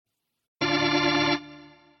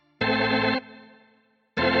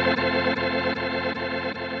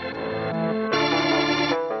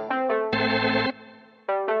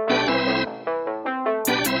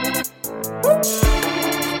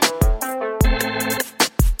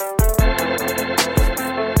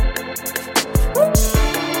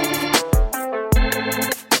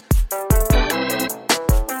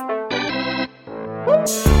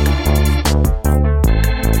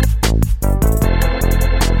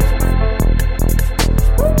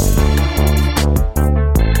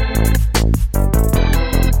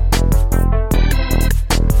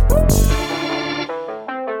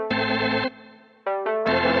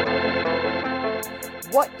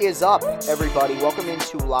is up, everybody? Welcome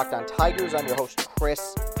into Locked On Tigers. I'm your host,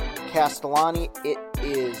 Chris Castellani. It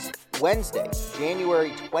is Wednesday, January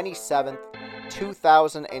 27th,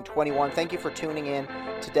 2021. Thank you for tuning in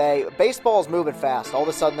today. Baseball is moving fast. All of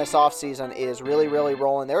a sudden, this offseason is really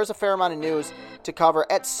rolling. There is a fair amount of news to cover.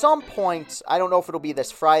 At some point, I don't know if it'll be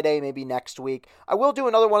this Friday, maybe next week, I will do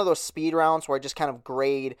another one of those speed rounds where I just kind of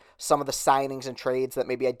grade some of the signings and trades that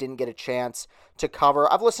maybe I didn't get a chance to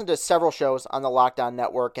cover. I've listened to several shows on the Locked On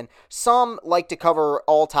Network, and some like to cover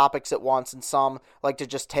all topics at once, and some like to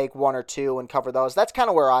just take one or two and cover those. That's kind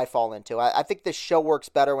of where I fall into. I think this show works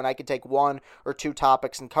better when I can take one or two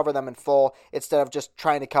topics and cover them in full instead of just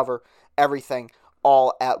trying to cover everything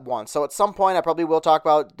all at once. So at some point, I probably will talk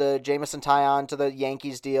about the Jameson Taillon to the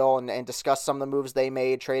Yankees deal and discuss some of the moves they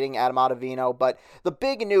made, trading Adam Ottavino. But the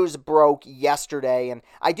big news broke yesterday, and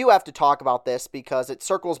I do have to talk about this because it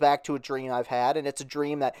circles back to a dream I've had, and it's a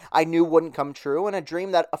dream that I knew wouldn't come true, and a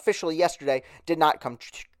dream that officially yesterday did not come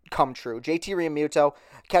true. JT Realmuto,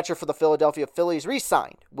 catcher for the Philadelphia Phillies,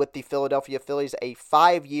 re-signed with the Philadelphia Phillies, a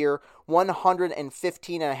 5-year,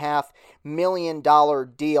 $115.5 million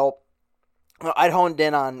deal. I'd honed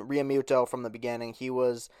in on Realmuto from the beginning. He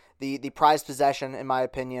was the prized possession, in my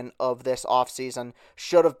opinion, of this offseason.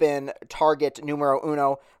 Should have been target numero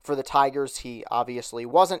uno for the Tigers. He obviously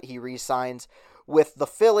wasn't. He re-signs with the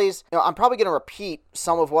Phillies. I'm probably going to repeat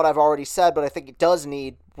some of what I've already said, but I think it does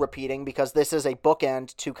need repeating because this is a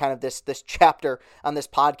bookend to kind of this chapter on this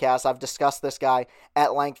podcast. I've discussed this guy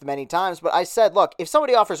at length many times, but I said, look, if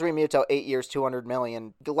somebody offers Realmuto 8 years, $200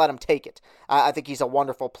 million, let him take it. I think he's a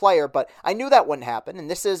wonderful player, but I knew that wouldn't happen, and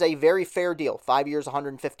this is a very fair deal. 5 years,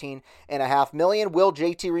 $115.5 million. Will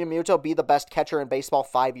JT Realmuto be the best catcher in baseball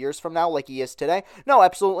 5 years from now like he is today? No,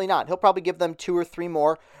 absolutely not. He'll probably give them 2 or 3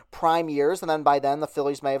 more prime years, and then by then the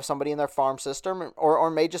Phillies may have somebody in their farm system or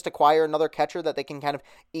may just acquire another catcher that they can kind of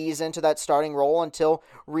ease into that starting role until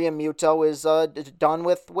Realmuto is done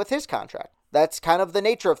with his contract. That's kind of the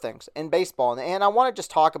nature of things in baseball. And I want to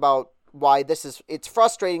just talk about why it's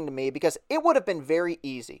frustrating to me because it would have been very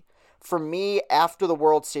easy for me after the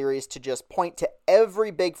World Series to just point to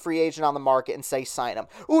every big free agent on the market and say, sign him.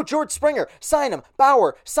 Ooh, George Springer, sign him.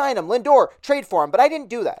 Bauer, sign him. Lindor, trade for him. But I didn't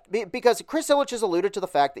do that because Chris Ilitch has alluded to the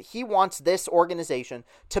fact that he wants this organization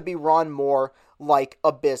to be run more like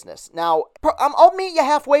a business. Now, I'll meet you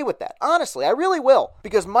halfway with that. Honestly, I really will.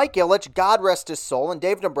 Because Mike Ilitch, God rest his soul, and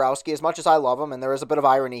Dave Dombrowski, as much as I love him, and there is a bit of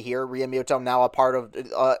irony here, Realmuto now a part of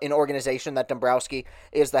an organization that Dombrowski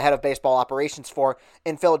is the head of baseball operations for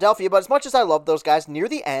in Philadelphia, but as much as I love those guys, near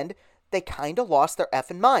the end, they kind of lost their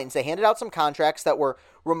effing minds. They handed out some contracts that were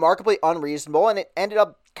remarkably unreasonable, and it ended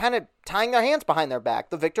up kind of tying their hands behind their back.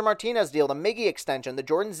 The Victor Martinez deal, the Miggy extension, the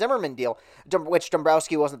Jordan Zimmerman deal, which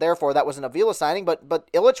Dombrowski wasn't there for. That was an Avila signing, but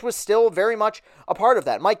Ilitch was still very much a part of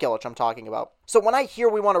that. Mike Ilitch, I'm talking about. So when I hear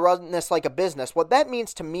we want to run this like a business, what that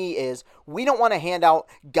means to me is we don't want to hand out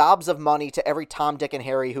gobs of money to every Tom, Dick, and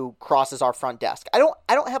Harry who crosses our front desk. I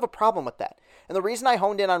don't have a problem with that. And the reason I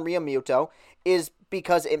honed in on Realmuto is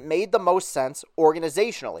because it made the most sense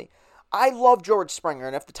organizationally. I love George Springer,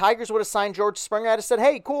 and if the Tigers would have signed George Springer, I'd have said,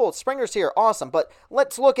 hey, cool, Springer's here, awesome, but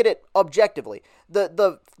let's look at it objectively.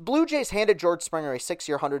 The Blue Jays handed George Springer a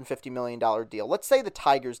 6-year, $150 million deal. Let's say the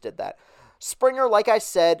Tigers did that. Springer, like I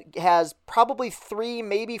said, has probably 3,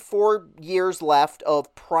 maybe 4 years left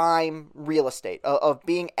of prime real estate, of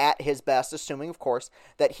being at his best, assuming, of course,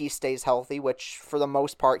 that he stays healthy, which for the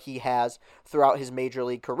most part he has throughout his major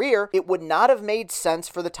league career. It would not have made sense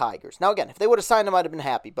for the Tigers. Now, again, if they would have signed him, I'd have been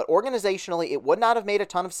happy, but organizationally, it would not have made a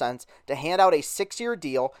ton of sense to hand out a 6-year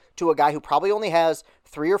deal to a guy who probably only has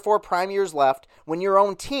 3 or 4 prime years left when your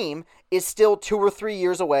own team is still 2 or 3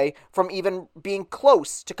 years away from even being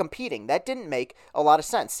close to competing. That didn't make a lot of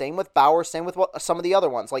sense. Same with Bauer, same with some of the other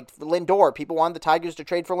ones. Like Lindor, people wanted the Tigers to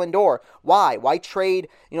trade for Lindor. Why? Why trade,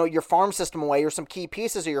 your farm system away or some key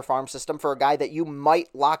pieces of your farm system for a guy that you might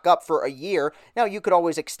lock up for a year? Now, you could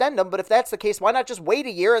always extend him, but if that's the case, why not just wait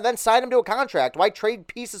a year and then sign him to a contract? Why trade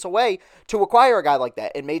pieces away to acquire a guy like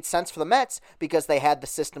that? It made sense for the Mets because they had the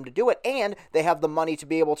system to do it, and they have the money to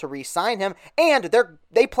be able to re-sign him, and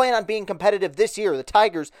they plan on being competitive this year. The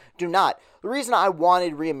Tigers do not. The reason I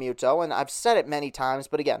wanted Realmuto, and I've said it many times,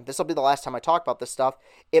 but again, this will be the last time I talk about this stuff,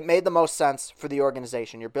 it made the most sense for the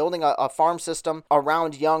organization. You're building a farm system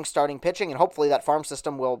around young starting pitching, and hopefully that farm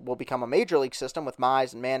system will become a major league system with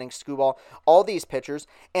Mize and Manning, Skubal, all these pitchers,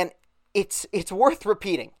 and it's worth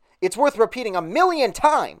repeating. It's worth repeating 1,000,000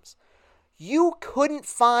 times. You couldn't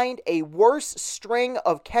find a worse string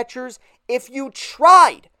of catchers if you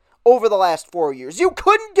tried over the last 4 years. You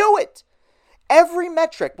couldn't do it. Every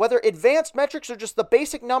metric, whether advanced metrics or just the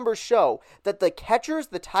basic numbers, show that the catchers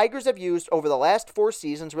the Tigers have used over the last 4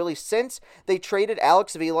 seasons, really since they traded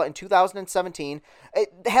Alex Avila in 2017,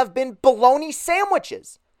 have been bologna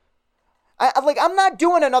sandwiches. I'm not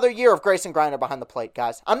doing another year of Grayson Greiner behind the plate,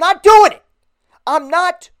 guys. I'm not doing it. I'm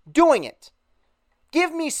not doing it.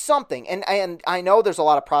 Give me something. And I know there's a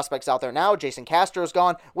lot of prospects out there now. Jason Castro's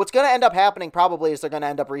gone. What's going to end up happening probably is they're going to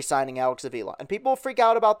end up re-signing Alex Avila. And people freak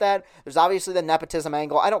out about that. There's obviously the nepotism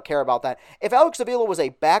angle. I don't care about that. If Alex Avila was a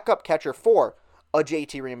backup catcher for a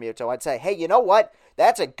JT Realmuto, I'd say, hey, you know what?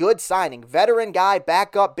 That's a good signing. Veteran guy,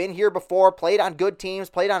 backup, been here before, played on good teams,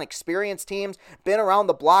 played on experienced teams, been around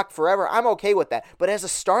the block forever. I'm okay with that. But as a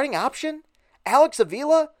starting option, Alex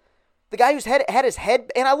Avila, the guy who's had his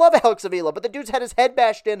head, and I love Alex Avila, but the dude's had his head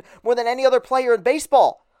bashed in more than any other player in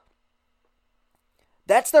baseball.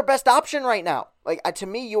 That's their best option right now. To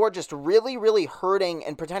me, you're just really, really hurting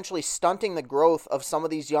and potentially stunting the growth of some of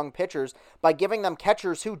these young pitchers by giving them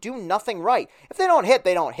catchers who do nothing right. If they don't hit,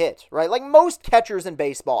 they don't hit, right? Like most catchers in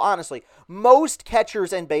baseball, honestly, most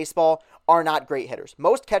catchers in baseball are not great hitters.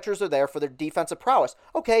 Most catchers are there for their defensive prowess.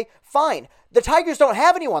 Okay, fine. The Tigers don't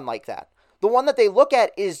have anyone like that. The one that they look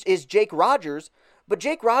at is Jake Rogers, but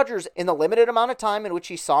Jake Rogers, in the limited amount of time in which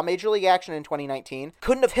he saw Major League action in 2019,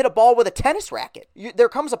 couldn't have hit a ball with a tennis racket. There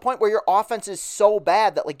comes a point where your offense is so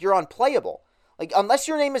bad that you're unplayable. Unless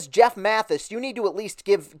your name is Jeff Mathis, you need to at least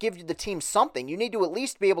give the team something. You need to at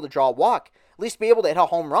least be able to draw a walk, at least be able to hit a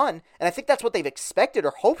home run, and I think that's what they've expected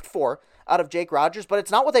or hoped for out of Jake Rogers, but it's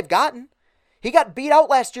not what they've gotten. He got beat out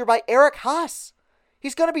last year by Eric Haas.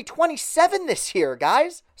 He's going to be 27 this year,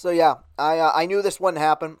 guys. So, yeah, I knew this wouldn't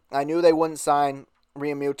happen. I knew they wouldn't sign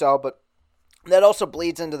Realmuto, but that also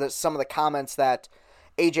bleeds into some of the comments that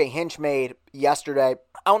A.J. Hinch made yesterday.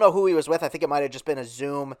 I don't know who he was with. I think it might have just been a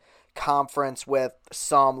Zoom conference with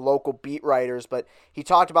some local beat writers, but he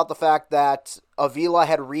talked about the fact that Avila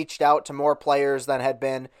had reached out to more players than had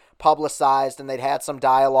been publicized, and they'd had some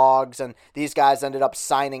dialogues, and these guys ended up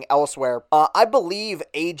signing elsewhere. I believe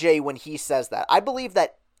AJ when he says that. I believe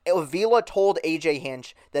that Avila told AJ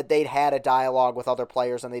Hinch that they'd had a dialogue with other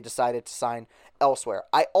players and they decided to sign elsewhere.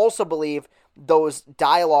 I also believe those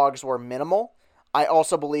dialogues were minimal. I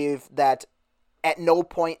also believe that at no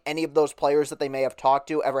point any of those players that they may have talked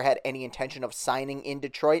to ever had any intention of signing in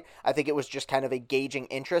Detroit. I think it was just kind of a gauging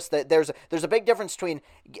interest. There's a big difference between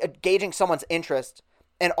gauging someone's interest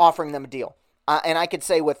and offering them a deal. And I could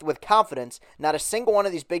say with confidence, not a single one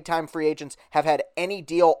of these big-time free agents have had any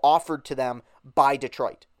deal offered to them by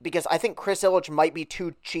Detroit. Because I think Chris Ilitch might be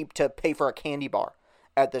too cheap to pay for a candy bar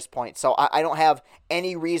at this point. So I don't have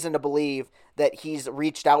any reason to believe that he's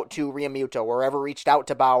reached out to Realmuto or ever reached out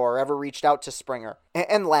to Bauer or ever reached out to Springer.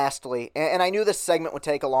 And lastly, and I knew this segment would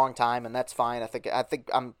take a long time, and that's fine. I think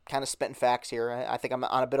I'm kind of spitting facts here. I think I'm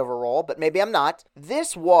on a bit of a roll, but maybe I'm not.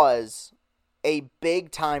 This was a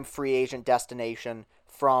big-time free agent destination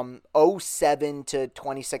from 2007 to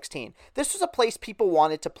 2016. This was a place people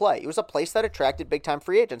wanted to play. It was a place that attracted big-time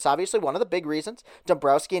free agents. Obviously, one of the big reasons,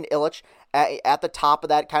 Dombrowski and Ilitch at the top of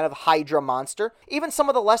that kind of Hydra monster. Even some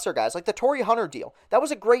of the lesser guys, like the Torrey Hunter deal. That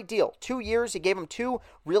was a great deal. 2 years, he gave him 2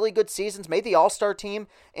 really good seasons, made the All-Star team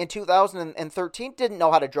in 2013. Didn't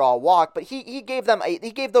know how to draw a walk, but he gave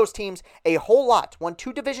those teams a whole lot. Won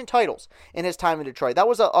 2 division titles in his time in Detroit. That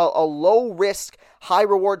was a low-risk,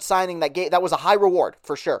 high-reward signing that was a high reward,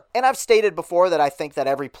 for sure. And I've stated before that I think that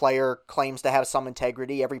every player claims to have some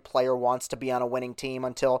integrity. Every player wants to be on a winning team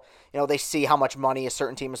until, they see how much money a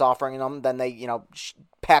certain team is offering them. Then they,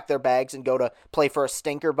 pack their bags and go to play for a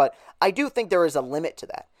stinker. But I do think there is a limit to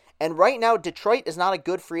that. And right now, Detroit is not a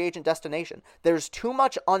good free agent destination. There's too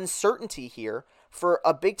much uncertainty here for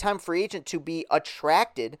a big-time free agent to be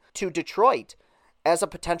attracted to Detroit as a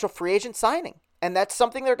potential free agent signing. And that's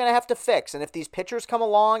something they're going to have to fix. And if these pitchers come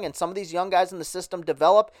along and some of these young guys in the system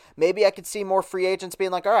develop, maybe I could see more free agents being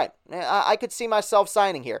like, all right, I could see myself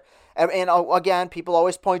signing here. And again, people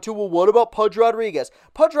always point to, well, what about Pudge Rodriguez?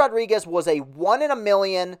 Pudge Rodriguez was a 1 in a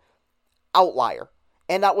million outlier.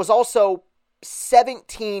 And that was also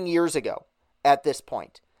 17 years ago at this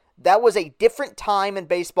point. That was a different time in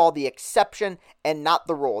baseball, the exception and not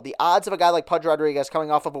the rule. The odds of a guy like Pudge Rodriguez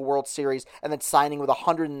coming off of a World Series and then signing with a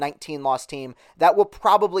 119-loss team, that will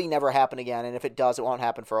probably never happen again, and if it does, it won't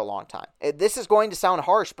happen for a long time. This is going to sound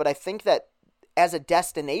harsh, but I think that as a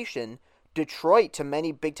destination, Detroit, to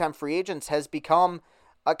many big-time free agents, has become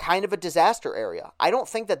a kind of a disaster area. I don't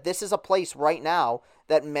think that this is a place right now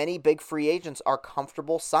that many big free agents are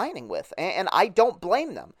comfortable signing with, and I don't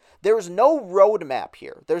blame them. There's no roadmap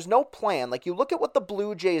here. There's no plan. Like, you look at what the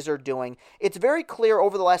Blue Jays are doing, it's very clear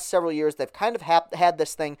over the last several years they've kind of had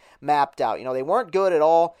this thing mapped out. They weren't good at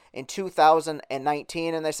all in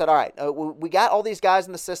 2019, and they said, all right, we got all these guys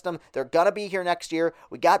in the system. They're going to be here next year.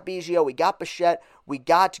 We got Biggio, we got Bichette, we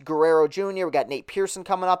got Guerrero Jr., we got Nate Pearson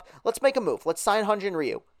coming up. Let's make a move. Let's sign Hyun-Jin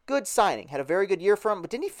Ryu. Good signing. Had a very good year for him, but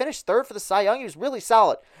didn't he finish third for the Cy Young? He was really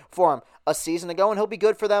solid for him a season ago, and he'll be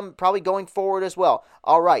good for them probably going forward as well.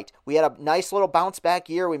 All right, we had a nice little bounce back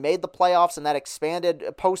year. We made the playoffs in that expanded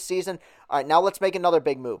postseason. All right, now let's make another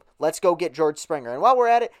big move. Let's go get George Springer. And while we're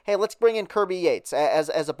at it, hey, let's bring in Kirby Yates as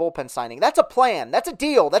a bullpen signing. That's a plan. That's a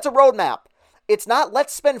deal. That's a roadmap. It's not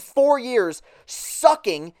let's spend 4 years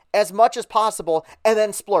sucking as much as possible and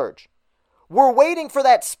then splurge. We're waiting for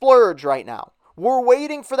that splurge right now. We're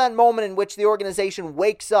waiting for that moment in which the organization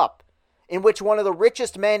wakes up, in which one of the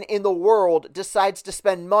richest men in the world decides to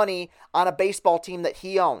spend money on a baseball team that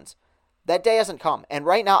he owns. That day hasn't come. And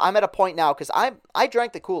right now, I'm at a point now, because I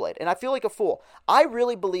drank the Kool-Aid, and I feel like a fool. I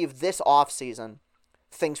really believe this offseason,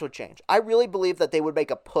 things would change. I really believe that they would make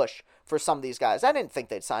a push for some of these guys. I didn't think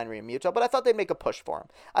they'd sign Realmuto, but I thought they'd make a push for him.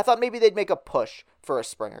 I thought maybe they'd make a push for a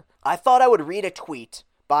Springer. I thought I would read a tweet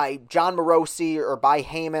by John Morosi or by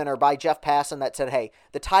Heyman or by Jeff Passan that said, hey,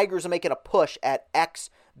 the Tigers are making a push at X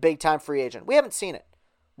big-time free agent. We haven't seen it.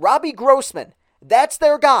 Robbie Grossman, that's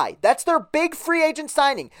their guy. That's their big free agent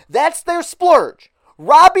signing. That's their splurge.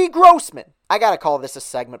 Robbie Grossman. I got to call this a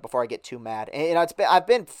segment before I get too mad. And, I've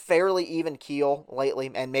been fairly even keel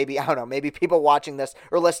lately, and maybe, I don't know, maybe people watching this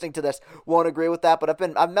or listening to this won't agree with that, but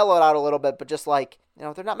I've mellowed out a little bit, but just like,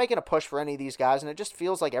 they're not making a push for any of these guys, and it just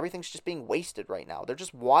feels like everything's just being wasted right now. They're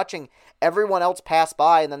just watching everyone else pass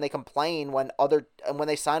by, and then they complain when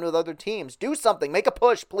they sign with other teams. Do something. Make a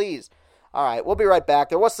push, please. All right, we'll be right back.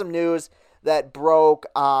 There was some news that broke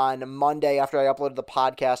on Monday after I uploaded the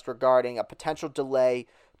podcast regarding a potential delay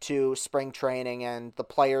to spring training, and the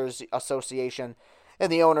Players Association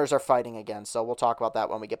and the owners are fighting again. So we'll talk about that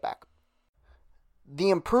when we get back. The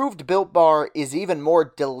improved Built Bar is even more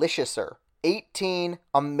deliciouser. 18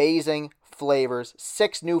 amazing flavors,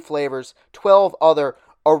 6 new flavors, 12 other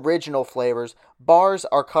original flavors. Bars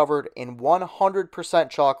are covered in 100%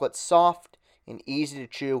 chocolate, soft and easy to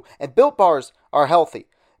chew, and Built Bars are healthy.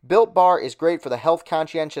 Built Bar is great for the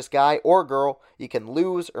health-conscientious guy or girl. You can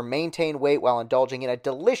lose or maintain weight while indulging in a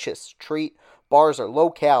delicious treat. Bars are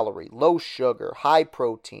low-calorie, low-sugar,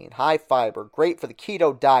 high-protein, high-fiber, great for the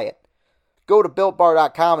keto diet. Go to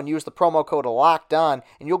BuiltBar.com and use the promo code LOCKEDON,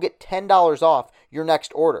 and you'll get $10 off your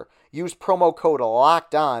next order. Use promo code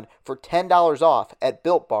LOCKEDON for $10 off at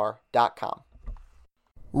BuiltBar.com.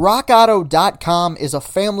 RockAuto.com is a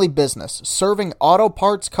family business serving auto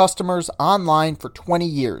parts customers online for 20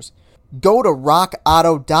 years. Go to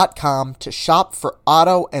RockAuto.com to shop for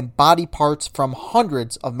auto and body parts from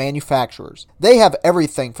hundreds of manufacturers. They have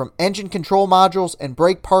everything from engine control modules and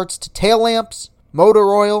brake parts to tail lamps,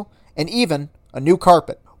 motor oil, and even a new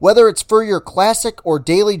carpet. Whether it's for your classic or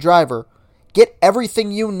daily driver, get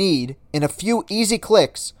everything you need in a few easy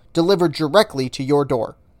clicks delivered directly to your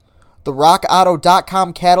door. The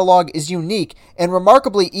RockAuto.com catalog is unique and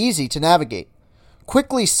remarkably easy to navigate.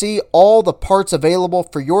 Quickly see all the parts available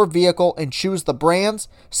for your vehicle and choose the brands,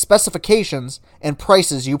 specifications, and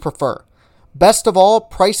prices you prefer. Best of all,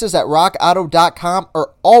 prices at RockAuto.com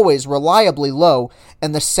are always reliably low,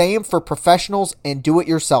 and the same for professionals and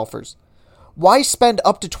do-it-yourselfers. Why spend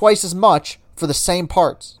up to twice as much for the same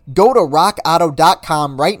parts? Go to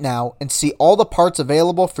RockAuto.com right now and see all the parts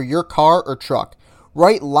available for your car or truck.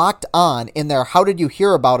 Write Locked On in their How Did You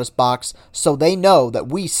Hear About Us box so they know that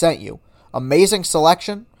we sent you. Amazing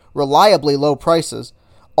selection, reliably low prices,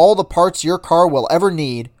 all the parts your car will ever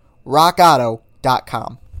need.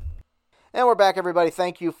 RockAuto.com. And we're back, everybody.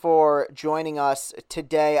 Thank you for joining us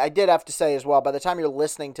today. I did have to say as well, by the time you're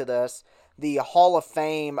listening to this, the Hall of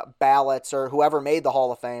Fame ballots, or whoever made the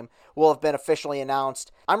Hall of Fame, will have been officially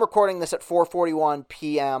announced. I'm recording this at 4:41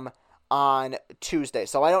 p.m. on Tuesday,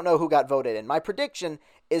 so I don't know who got voted in. My prediction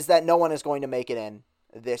is that no one is going to make it in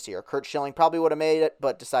this year. Curt Schilling probably would have made it,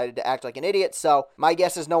 but decided to act like an idiot, so my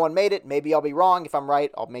guess is no one made it. Maybe I'll be wrong. If I'm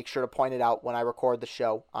right, I'll make sure to point it out when I record the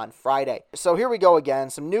show on Friday. So here we go again.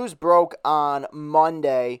 Some news broke on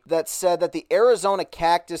Monday that said that the Arizona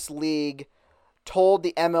Cactus League told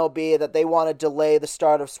the MLB that they want to delay the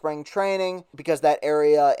start of spring training because that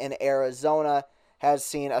area in Arizona has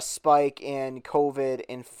seen a spike in COVID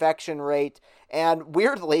infection rate. And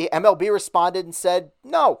weirdly, MLB responded and said,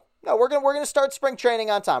 no, we're gonna start spring training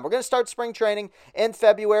on time. We're going to start spring training in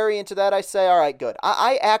February. And to that I say, all right, good.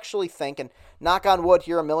 I actually think, and knock on wood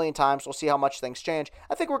here a million times. We'll see how much things change.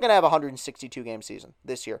 I think we're going to have a 162-game season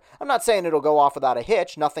this year. I'm not saying it'll go off without a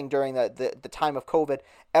hitch. Nothing during the time of COVID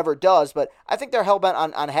ever does, but I think they're hell-bent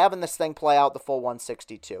on having this thing play out the full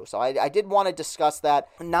 162. So I did want to discuss that.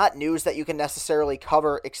 Not news that you can necessarily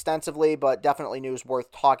cover extensively, but definitely news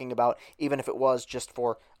worth talking about, even if it was just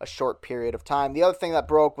for a short period of time. The other thing that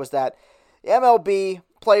broke was that the MLB,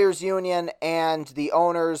 Players Union, and the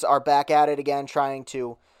owners are back at it again, trying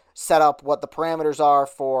to set up what the parameters are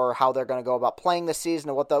for how they're going to go about playing this season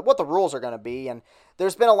and what the rules are going to be. And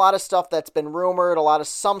there's been a lot of stuff that's been rumored,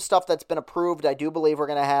 some stuff that's been approved. I do believe we're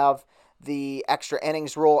going to have the extra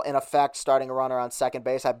innings rule in effect, starting a runner on second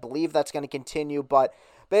base. I believe that's going to continue, but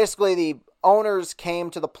basically the owners came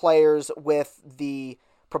to the players with the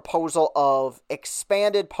proposal of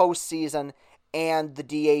expanded postseason and the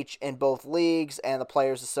DH in both leagues, and the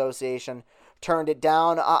Players Association turned it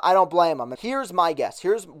down. I don't blame them. Here's my guess.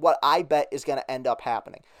 Here's what I bet is going to end up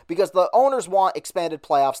happening. Because the owners want expanded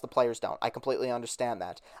playoffs, the players don't. I completely understand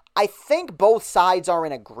that. I think both sides are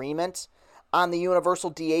in agreement on the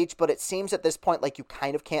universal DH, but it seems at this point like you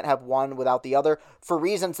kind of can't have one without the other for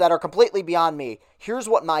reasons that are completely beyond me. Here's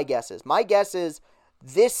what my guess is. My guess is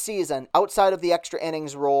this season, outside of the extra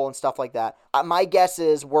innings rule and stuff like that, my guess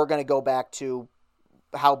is we're going to go back to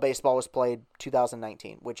how baseball was played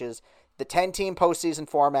 2019, which is the 10-team postseason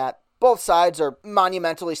format. Both sides are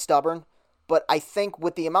monumentally stubborn, but I think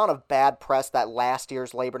with the amount of bad press that last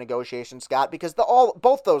year's labor negotiations got, because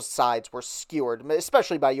both those sides were skewered,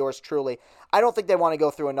 especially by yours truly, I don't think they want to go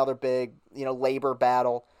through another big, labor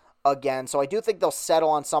battle again. So I do think they'll settle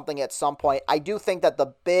on something at some point. I do think that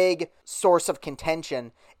the big source of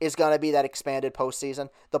contention is going to be that expanded postseason.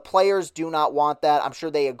 The players do not want that. I'm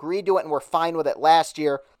sure they agreed to it and were fine with it last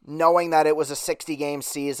year, knowing that it was a 60-game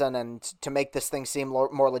season, and to make this thing seem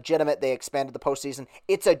more legitimate, they expanded the postseason.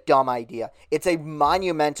 It's a dumb idea. It's a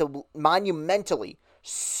monumentally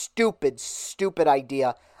stupid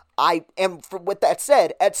idea. With that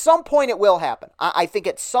said, at some point it will happen. I think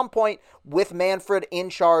at some point with Manfred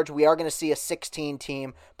in charge, we are going to see a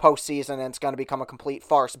 16-team postseason, and it's going to become a complete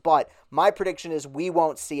farce. But my prediction is we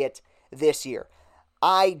won't see it this year.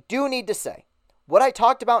 I do need to say, what I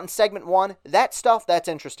talked about in segment 1, that stuff, that's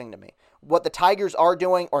interesting to me. What the Tigers are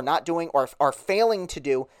doing or not doing or are failing to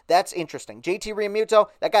do, that's interesting. JT Realmuto,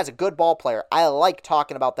 that guy's a good ball player. I like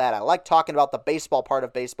talking about that. I like talking about the baseball part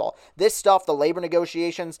of baseball. This stuff, the labor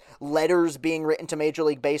negotiations, letters being written to Major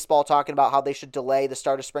League Baseball talking about how they should delay the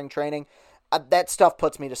start of spring training, that stuff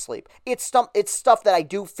puts me to sleep. It's stuff that I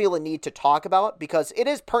do feel a need to talk about because it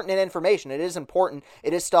is pertinent information. It is important.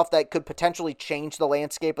 It is stuff that could potentially change the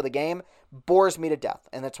landscape of the game. Bores me to death,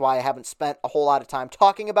 and that's why I haven't spent a whole lot of time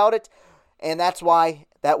talking about it, and that's why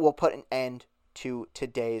that will put an end to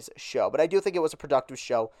today's show. But I do think it was a productive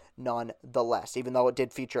show nonetheless, even though it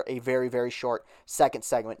did feature a very, very short second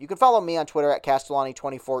segment. You can follow me on Twitter at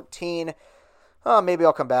Castellani2014. Maybe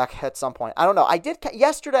I'll come back at some point. I don't know. I did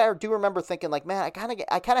yesterday. I do remember thinking like, man, I kind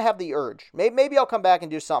of have the urge. Maybe I'll come back and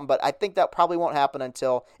do something, but I think that probably won't happen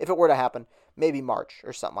until, if it were to happen, maybe March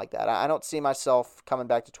or something like that. I don't see myself coming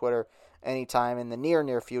back to Twitter anytime in the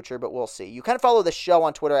near future, but we'll see. You can follow the show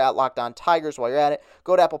on Twitter at Locked On Tigers. While you're at it,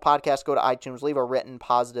 go to Apple Podcasts, go to iTunes, leave a written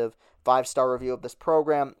positive 5-star review of this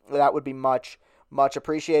program. That would be much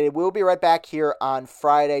appreciated. We'll be right back here on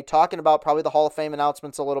Friday talking about probably the Hall of Fame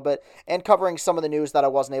announcements a little bit and covering some of the news that I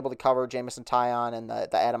wasn't able to cover, Jameson Taillon and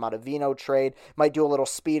the Adam Ottavino trade. Might do a little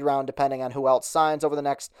speed round depending on who else signs over the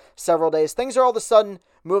next several days. Things are all of a sudden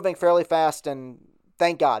moving fairly fast, and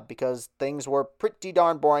thank God, because things were pretty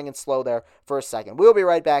darn boring and slow there for a second. We'll be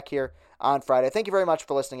right back here on Friday. Thank you very much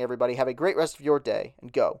for listening, everybody. Have a great rest of your day,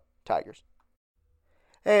 and go Tigers.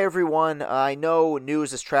 Hey everyone, I know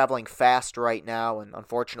news is traveling fast right now, and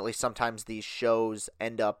unfortunately sometimes these shows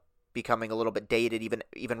end up becoming a little bit dated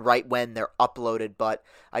even right when they're uploaded, but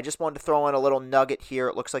I just wanted to throw in a little nugget here.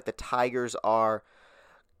 It looks like the Tigers are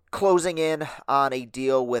closing in on a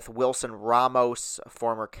deal with Wilson Ramos, a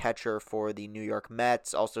former catcher for the New York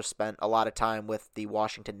Mets, also spent a lot of time with the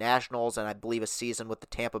Washington Nationals and I believe a season with the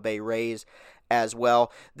Tampa Bay Rays as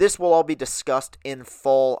well. This will all be discussed in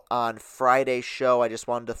full on Friday's show. I just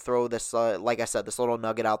wanted to throw this, like I said, this little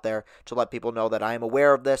nugget out there to let people know that I am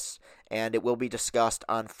aware of this, and it will be discussed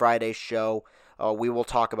on Friday's show. We will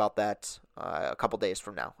talk about that a couple days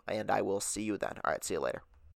from now, and I will see you then. All right, see you later.